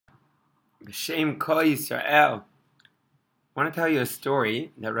Hashem Kol Yisrael. I want to tell you a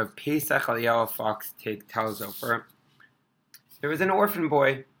story that Rav Pesach Eliyahu Fox tells over. There was an orphan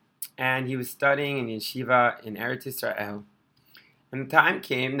boy, and he was studying in yeshiva in Eretz Yisrael. And the time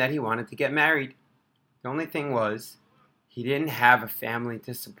came that he wanted to get married. The only thing was, he didn't have a family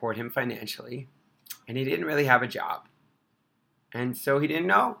to support him financially, and he didn't really have a job. And so he didn't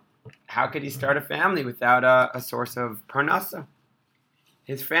know, how could he start a family without a source of parnasa?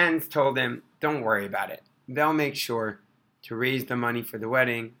 His friends told him, don't worry about it. They'll make sure to raise the money for the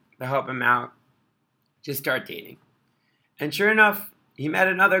wedding. They'll help him out. Just start dating. And sure enough, he met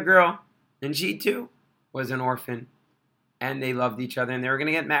another girl, and she too was an orphan. And they loved each other, and they were going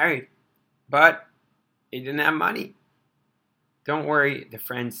to get married. But they didn't have money. Don't worry, the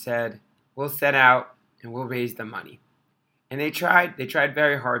friends said, we'll set out and we'll raise the money. And they tried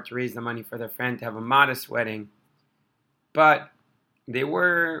very hard to raise the money for their friend to have a modest wedding. But they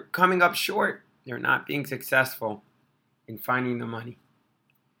were coming up short. They were not being successful in finding the money.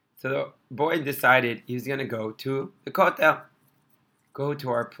 So the boy decided he was going to go to the Kotel. Go to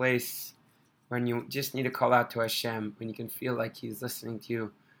our place when you just need to call out to Hashem, when you can feel like He's listening to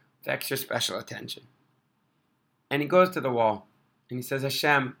you with extra special attention. And he goes to the wall and he says,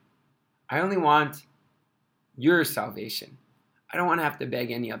 Hashem, I only want your salvation. I don't want to have to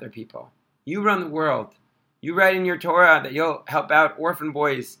beg any other people. You run the world. You write in your Torah that you'll help out orphan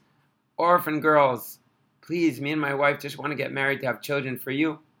boys, orphan girls. Please, me and my wife just want to get married to have children for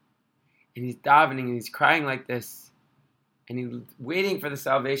you. And he's davening and he's crying like this. And he's waiting for the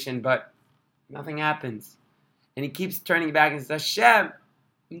salvation, but nothing happens. And he keeps turning back and says, Hashem,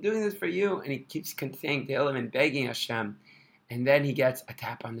 I'm doing this for you. And he keeps saying to him and begging Hashem. And then he gets a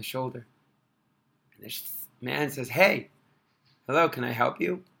tap on the shoulder. And this man says, hey, hello, can I help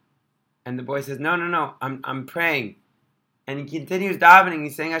you? And the boy says, no, I'm praying. And he continues davening.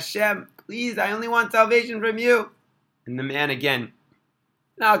 He's saying, Hashem, please, I only want salvation from you. And the man again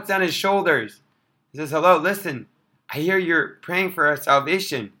knocks on his shoulders. He says, hello, listen, I hear you're praying for our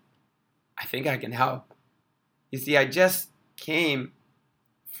salvation. I think I can help. You see, I just came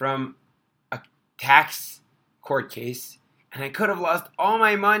from a tax court case, and I could have lost all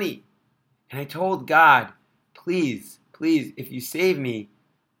my money. And I told God, please, if you save me,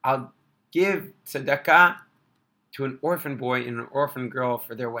 I'll give tzedakah to an orphan boy and an orphan girl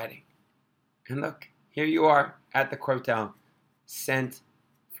for their wedding. And look, here you are at the Kotel, sent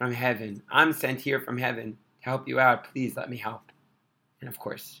from heaven. I'm sent here from heaven to help you out. Please let me help. And of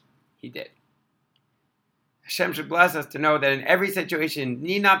course, he did. Hashem should bless us to know that in every situation,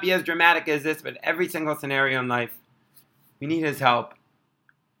 need not be as dramatic as this, but every single scenario in life, we need His help.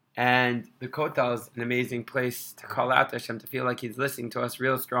 And the Kotel is an amazing place to call out to Hashem, to feel like He's listening to us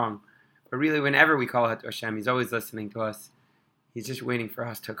real strong. But really, whenever we call out to Hashem, He's always listening to us. He's just waiting for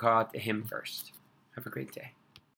us to call out to Him first. Have a great day.